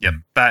 Yep.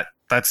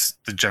 That's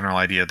the general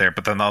idea there.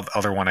 But then the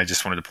other one I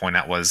just wanted to point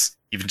out was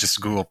even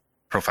just Google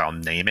profile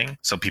naming.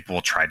 So people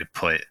will try to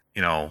put,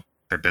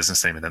 their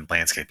business name and then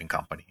landscaping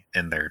company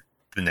in the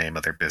name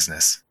of their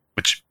business,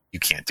 which you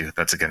can't do.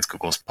 That's against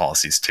Google's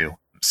policies too.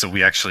 So we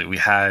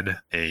had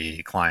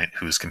a client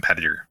whose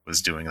competitor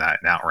was doing that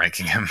and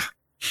outranking him.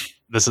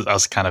 This is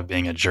us kind of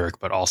being a jerk,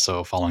 but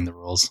also following the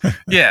rules.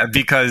 Yeah,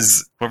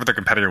 because whoever their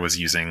competitor was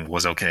using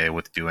was okay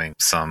with doing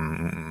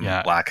some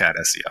black hat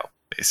SEO,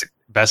 basically.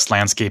 Best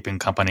landscaping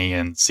company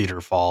in Cedar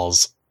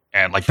Falls.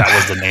 And like that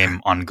was the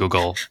name on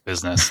Google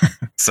Business.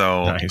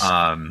 So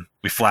nice.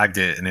 We flagged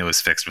it and it was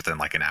fixed within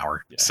like an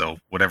hour. Yeah. So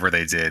whatever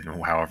they did,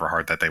 however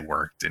hard that they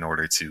worked in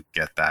order to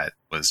get that,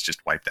 was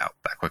just wiped out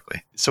that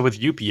quickly. So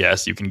with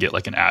UPS, you can get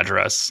like an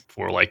address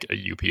for like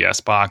a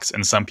UPS box.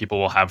 And some people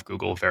will have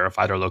Google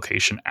verify their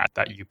location at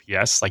that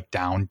UPS, like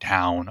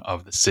downtown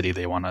of the city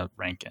they want to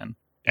rank in.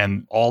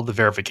 And all the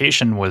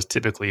verification was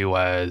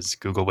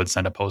Google would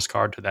send a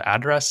postcard to the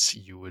address.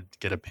 You would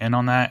get a PIN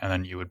on that, and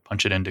then you would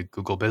punch it into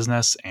Google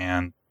Business,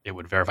 and it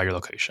would verify your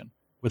location.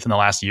 Within the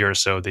last year or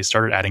so, they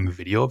started adding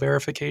video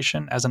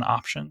verification as an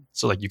option.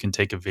 So like you can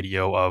take a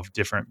video of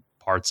different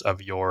parts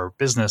of your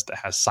business that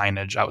has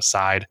signage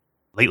outside.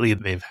 Lately,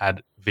 they've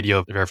had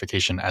video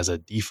verification as a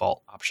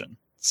default option.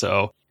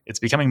 So it's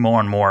becoming more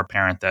and more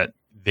apparent that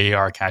they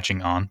are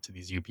catching on to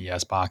these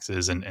UPS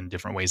boxes and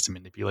different ways to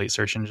manipulate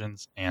search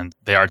engines. And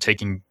they are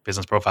taking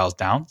business profiles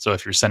down. So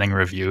if you're sending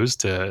reviews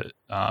to,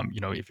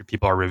 if your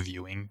people are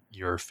reviewing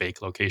your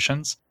fake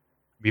locations,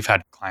 we've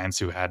had clients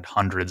who had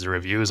hundreds of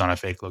reviews on a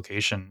fake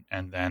location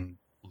and then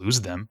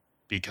lose them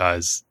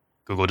because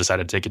Google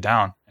decided to take it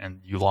down and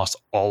you lost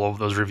all of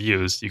those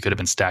reviews you could have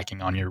been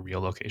stacking on your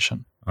real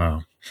location.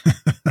 Wow.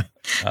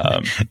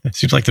 It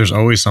seems like there's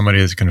always somebody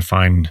that's going to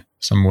find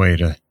some way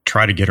to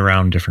try to get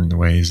around different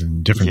ways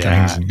and different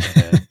things.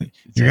 And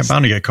you're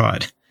bound to get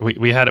caught.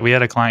 We had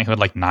a client who had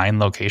like 9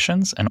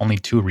 locations and only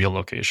 2 real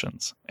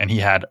locations. And he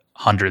had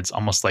hundreds,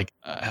 almost like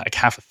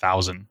half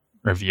 1,000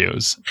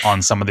 reviews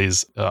on some of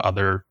these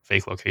other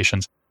fake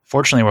locations.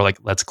 Fortunately, we're like,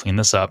 let's clean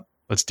this up.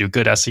 Let's do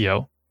good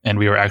SEO. And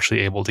we were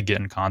actually able to get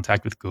in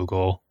contact with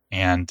Google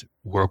and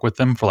work with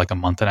them for like a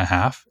month and a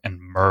half and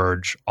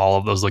merge all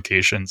of those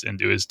locations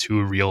into his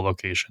 2 real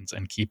locations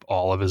and keep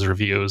all of his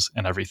reviews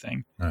and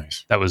everything.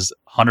 Nice. That was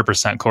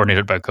 100%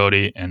 coordinated by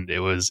Cody, and it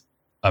was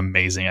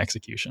amazing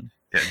execution.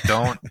 Yeah,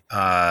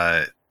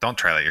 don't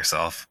try that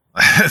yourself.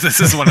 This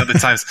is one of the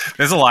times.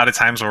 There's a lot of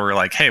times where we're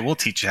like, "Hey, we'll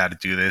teach you how to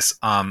do this."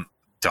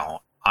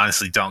 Don't.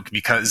 Honestly, don't,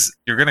 because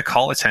you're going to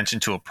call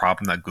attention to a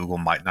problem that Google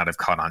might not have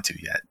caught on to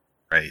yet,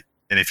 right?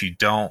 And if you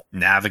don't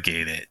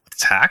navigate it with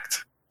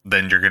tact,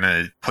 then you're going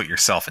to put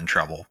yourself in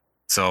trouble.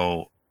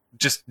 So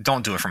just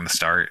don't do it from the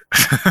start,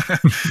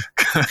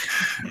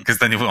 because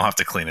then you won't have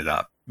to clean it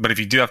up. But if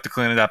you do have to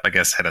clean it up, I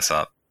guess hit us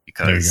up,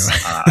 because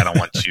I don't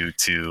want you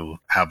to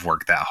have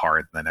worked that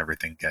hard and then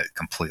everything get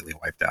completely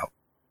wiped out.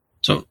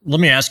 So let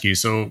me ask you.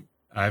 So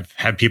I've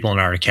had people in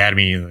our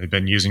academy, they've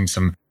been using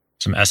some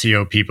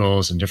SEO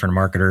people, some different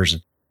marketers.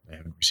 They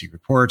haven't received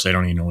reports. They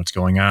don't even know what's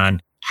going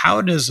on.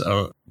 How does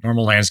a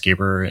normal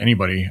landscaper, any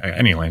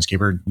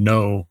landscaper,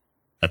 know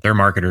that their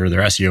marketer,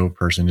 their SEO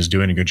person is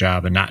doing a good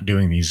job and not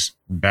doing these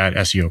bad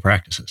SEO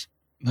practices?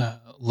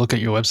 Look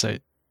at your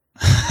website.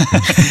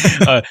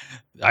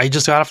 I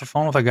just got off the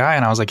phone with a guy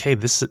and I was like, hey,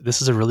 this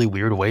is a really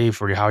weird way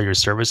for how your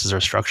services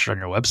are structured on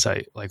your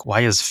website. Like,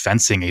 why is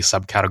fencing a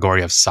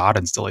subcategory of sod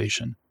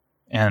installation?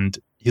 And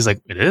he's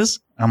like, it is?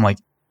 And I'm like,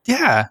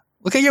 yeah,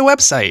 look at your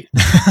website.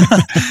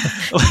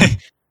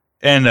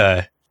 And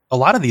a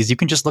lot of these, you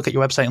can just look at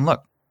your website and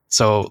look.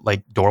 So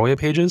like doorway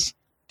pages,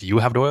 do you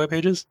have doorway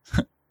pages?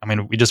 I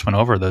mean, we just went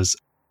over those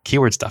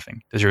keyword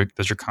stuffing. Does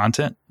your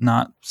content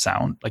not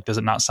sound like, does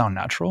it not sound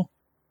natural?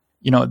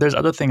 There's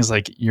other things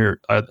like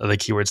your the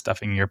keyword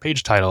stuffing, your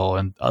page title,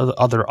 and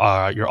other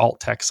your alt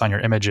text on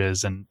your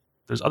images, and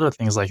there's other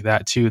things like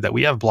that too. That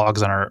we have blog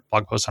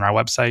posts on our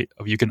website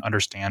of you can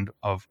understand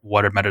of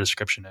what a meta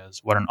description is,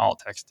 what an alt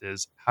text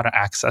is, how to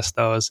access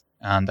those,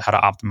 and how to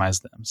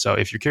optimize them. So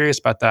if you're curious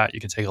about that,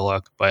 you can take a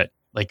look. But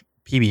like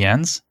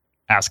PBNs,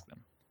 ask them.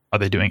 Are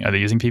they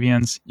using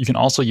PBNs? You can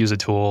also use a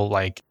tool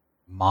like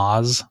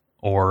Moz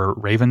or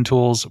Raven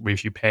tools, where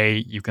if you pay,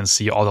 you can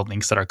see all the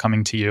links that are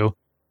coming to you.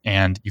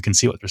 And you can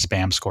see what their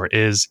spam score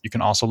is. You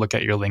can also look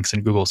at your links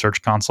in Google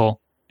Search Console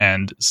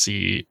and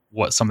see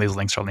what some of these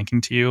links are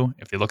linking to you.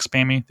 If they look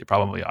spammy, they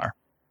probably are.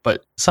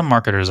 But some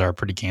marketers are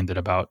pretty candid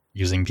about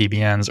using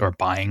PBNs or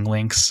buying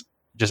links.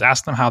 Just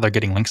ask them how they're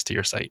getting links to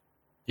your site.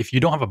 If you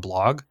don't have a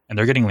blog and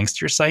they're getting links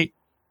to your site,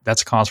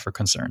 that's cause for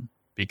concern,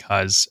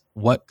 because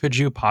what could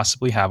you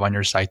possibly have on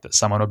your site that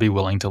someone would be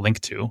willing to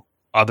link to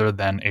other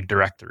than a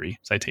directory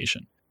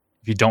citation?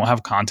 If you don't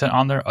have content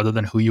on there other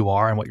than who you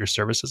are and what your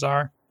services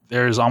are,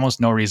 there's almost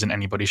no reason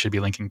anybody should be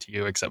linking to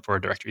you except for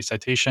a directory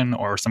citation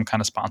or some kind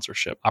of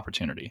sponsorship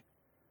opportunity.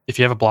 If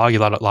you have a blog, you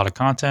have a lot of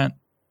content,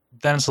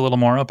 then it's a little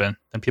more open.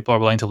 Then people are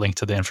willing to link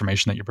to the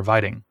information that you're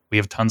providing. We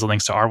have tons of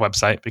links to our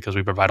website because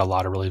we provide a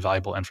lot of really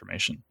valuable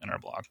information in our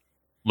blog.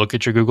 Look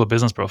at your Google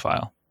business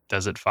profile.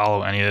 Does it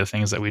follow any of the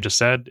things that we just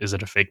said? Is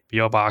it a fake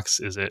PO box?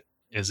 Is it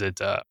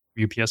a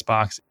UPS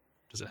box?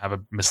 Does it have a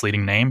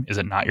misleading name? Is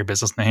it not your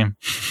business name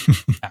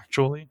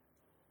actually?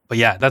 But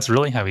yeah, that's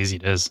really how easy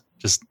it is.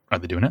 Just, are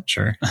they doing it?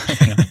 Sure.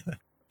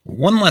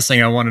 One last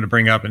thing I wanted to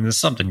bring up, and this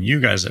is something you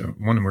guys,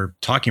 when we were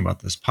talking about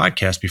this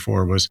podcast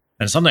before,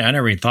 and something I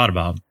never even thought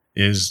about,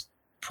 is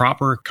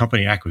proper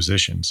company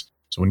acquisitions.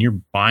 So when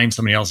you're buying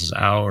somebody else's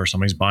out or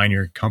somebody's buying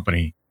your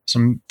company,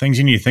 some things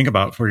you need to think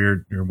about for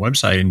your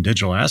website and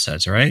digital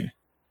assets, right?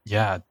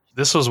 Yeah.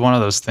 This was one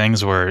of those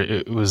things where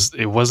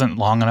it wasn't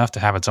long enough to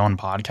have its own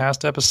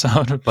podcast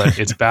episode, but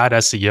it's bad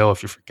SEO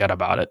if you forget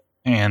about it.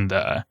 And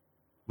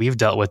we've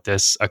dealt with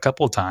this a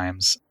couple of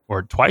times,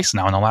 or twice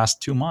now in the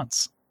last 2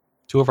 months.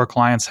 2 of our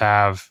clients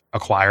have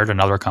acquired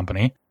another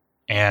company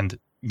and,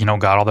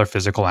 got all their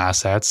physical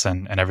assets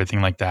and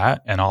everything like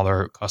that and all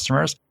their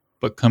customers,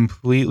 but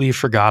completely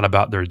forgot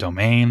about their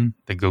domain,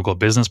 the Google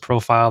business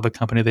profile of the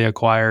company they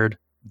acquired,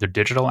 their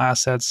digital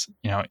assets.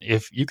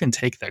 If you can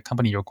take that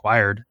company you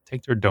acquired,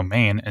 take their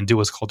domain and do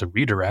what's called a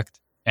redirect,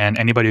 and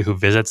anybody who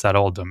visits that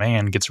old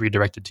domain gets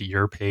redirected to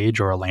your page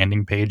or a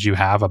landing page you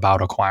have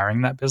about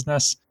acquiring that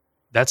business,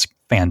 that's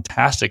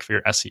fantastic for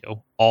your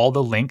SEO. All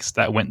the links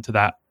that went to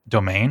that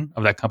domain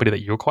of that company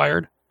that you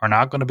acquired are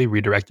not going to be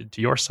redirected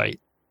to your site.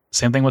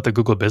 Same thing with the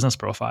Google business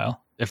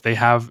profile. If they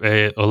have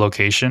a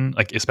location,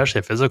 like especially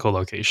a physical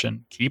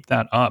location, keep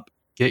that up,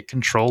 get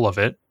control of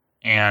it,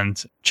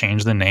 and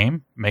change the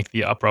name, make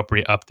the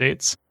appropriate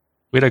updates.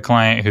 We had a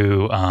client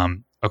who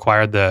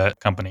acquired the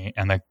company,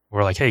 and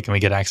we're like, hey, can we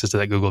get access to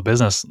that Google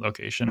business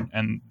location?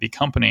 And the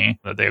company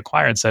that they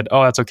acquired said,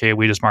 oh, that's okay.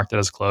 We just marked it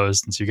as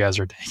closed since you guys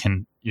are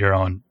taking your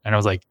own. And I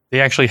was like,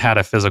 they actually had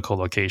a physical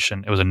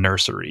location. It was a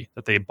nursery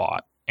that they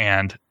bought.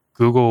 And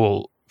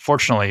Google,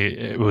 fortunately,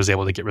 it was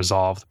able to get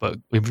resolved. But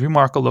if you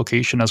mark a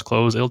location as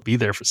closed, it'll be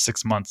there for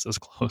 6 months as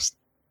closed.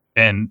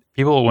 And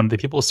when the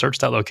people search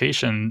that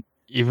location,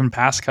 even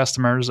past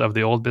customers of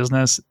the old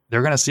business,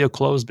 they're going to see a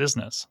closed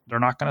business. They're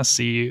not going to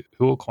see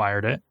who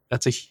acquired it.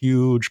 That's a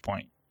huge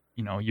point.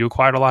 You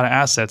acquired a lot of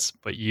assets,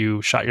 but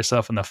you shot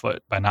yourself in the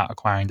foot by not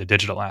acquiring the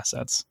digital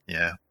assets.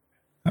 Yeah.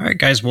 All right,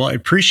 guys. Well, I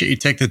appreciate you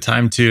taking the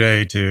time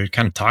today to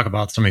kind of talk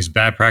about some of these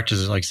bad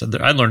practices. Like I said,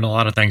 I learned a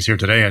lot of things here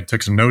today. I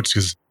took some notes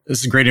because this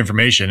is great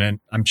information.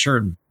 And I'm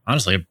sure,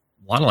 honestly, a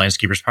lot of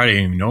landscapers probably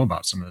didn't even know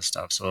about some of this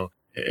stuff. So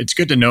it's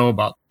good to know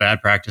about bad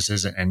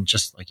practices. And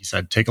just like you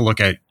said, take a look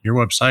at your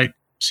website,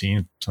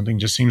 seeing something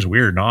just seems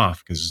weird and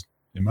off, because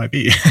it might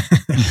be.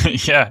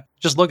 Yeah,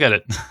 just look at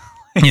it.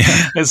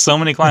 Yeah. There's so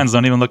many clients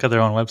don't even look at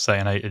their own website,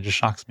 and it just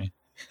shocks me.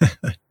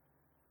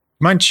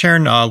 Mind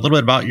sharing a little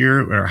bit about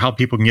or how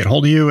people can get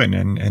hold of you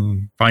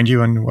and find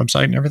you on the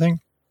website and everything?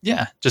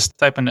 Yeah, just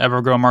type in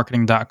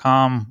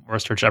evergrowmarketing.com or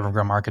search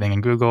Evergrow Marketing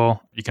in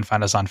Google. You can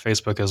find us on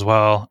Facebook as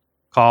well.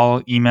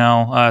 Call,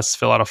 email us,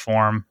 fill out a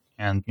form,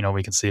 and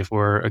we can see if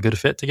we're a good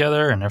fit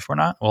together. And if we're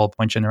not, we'll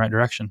point you in the right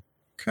direction.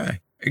 Okay.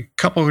 A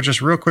couple of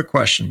just real quick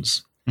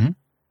questions. Mm-hmm.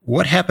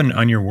 What happened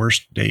on your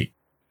worst date?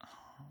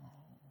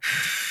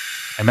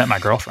 I met my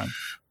girlfriend.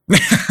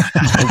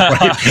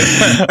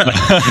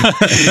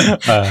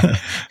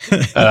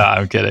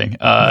 I'm kidding.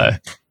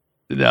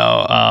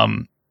 No,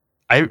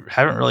 I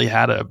haven't really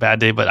had a bad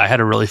day, but I had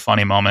a really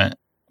funny moment.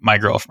 My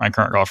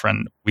current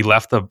girlfriend, we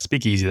left the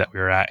speakeasy that we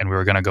were at, and we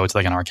were going to go to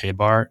like an arcade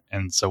bar.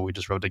 And so we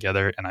just rode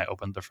together, and I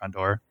opened the front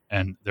door,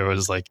 and there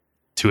was like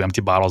 2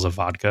 empty bottles of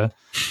vodka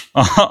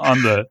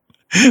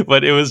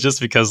but it was just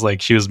because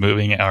like she was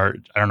moving, or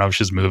I don't know if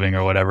she's moving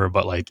or whatever,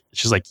 but like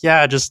she's like,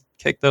 yeah, just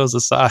kick those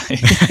aside.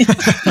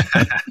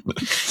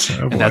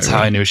 And that's how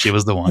I knew she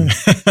was the one.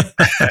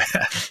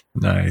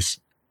 Nice.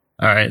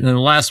 All right. And then the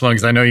last one,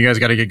 because I know you guys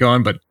got to get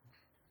going, but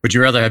would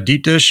you rather have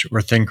deep dish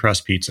or thin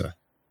crust pizza?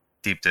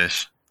 Deep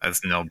dish.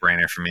 That's a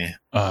no-brainer for me.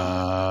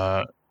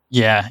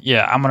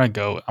 Yeah. I'm gonna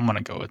go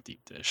with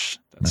deep dish.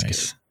 That's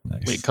nice. good.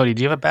 Nice. Wait, Cody,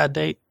 do you have a bad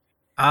date?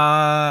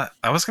 I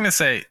was gonna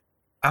say,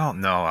 I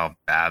don't know how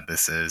bad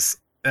this is.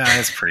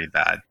 It's pretty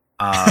bad.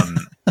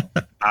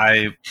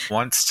 I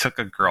once took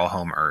a girl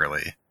home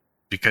early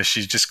because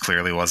she just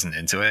clearly wasn't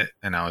into it.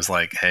 And I was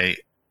like, hey,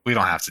 we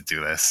don't have to do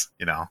this.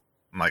 I'm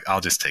like,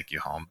 I'll just take you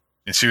home.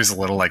 And she was a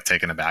little like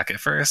taken aback at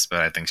first,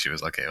 but I think she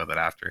was okay with it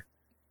after.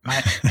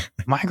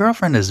 My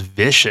girlfriend is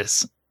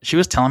vicious. She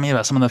was telling me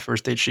about some of the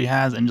first dates she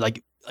has, and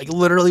like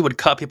literally would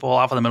cut people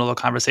off in the middle of a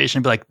conversation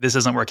and be like, this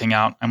isn't working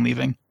out, I'm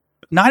leaving.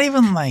 Not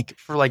even like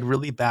for like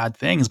really bad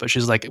things, but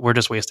she's like, we're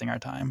just wasting our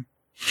time.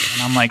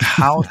 And I'm like,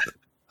 how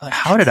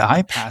did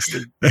I pass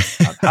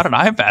how did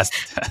I pass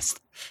the test?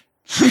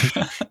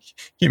 Can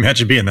you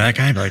imagine being that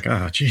guy? Like,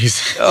 oh,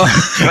 geez.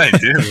 I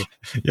do.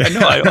 Yeah.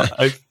 I know.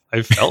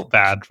 I felt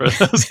bad for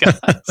those guys.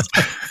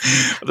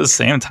 At the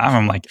same time,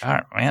 I'm like, all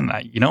right,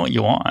 man, you know what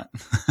you want.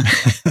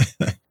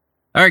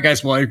 All right,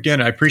 guys. Well, again,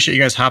 I appreciate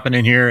you guys hopping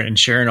in here and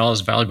sharing all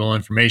this valuable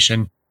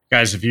information.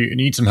 Guys, if you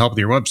need some help with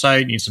your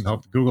website, need some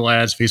help with Google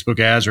ads, Facebook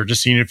ads, or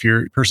just seeing if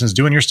your person's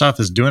doing your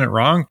stuff is doing it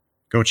wrong,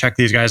 go check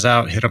these guys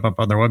out, hit them up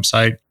on their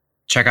website,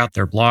 check out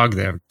their blog.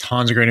 They have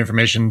tons of great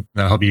information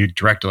that'll help you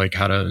direct like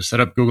how to set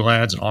up Google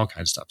ads and all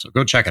kinds of stuff. So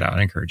go check it out.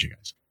 I encourage you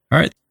guys. All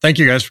right. Thank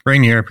you guys for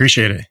being here.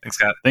 Appreciate it.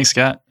 Thanks,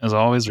 Scott. As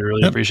always, we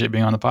really appreciate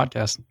being on the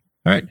podcast.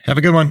 All right. Have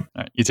a good one.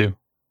 All right. You too.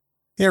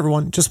 Hey,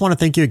 everyone. Just want to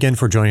thank you again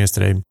for joining us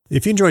today.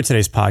 If you enjoyed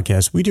today's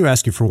podcast, we do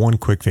ask you for one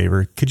quick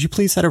favor. Could you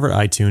please head over to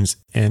iTunes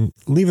and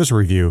leave us a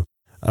review?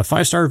 A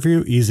 5-star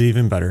review is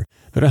even better,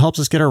 but it helps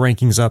us get our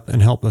rankings up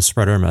and help us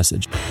spread our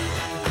message.